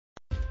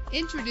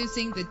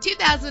Introducing the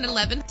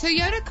 2011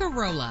 Toyota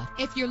Corolla.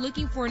 If you're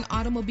looking for an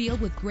automobile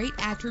with great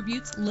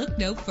attributes, look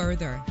no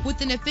further.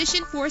 With an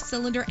efficient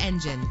 4-cylinder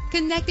engine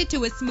connected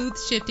to a smooth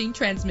shifting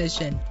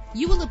transmission,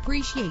 you will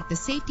appreciate the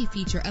safety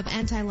feature of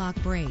anti-lock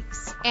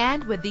brakes.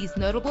 And with these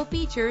notable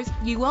features,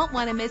 you won't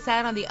want to miss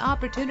out on the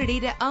opportunity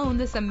to own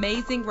this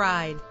amazing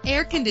ride.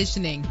 Air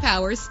conditioning,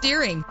 power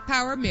steering,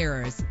 power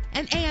mirrors,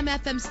 an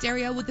AM/FM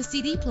stereo with a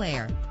CD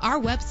player. Our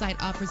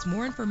website offers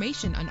more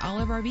information on all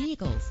of our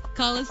vehicles.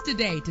 Call us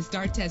today to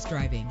start test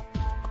driving.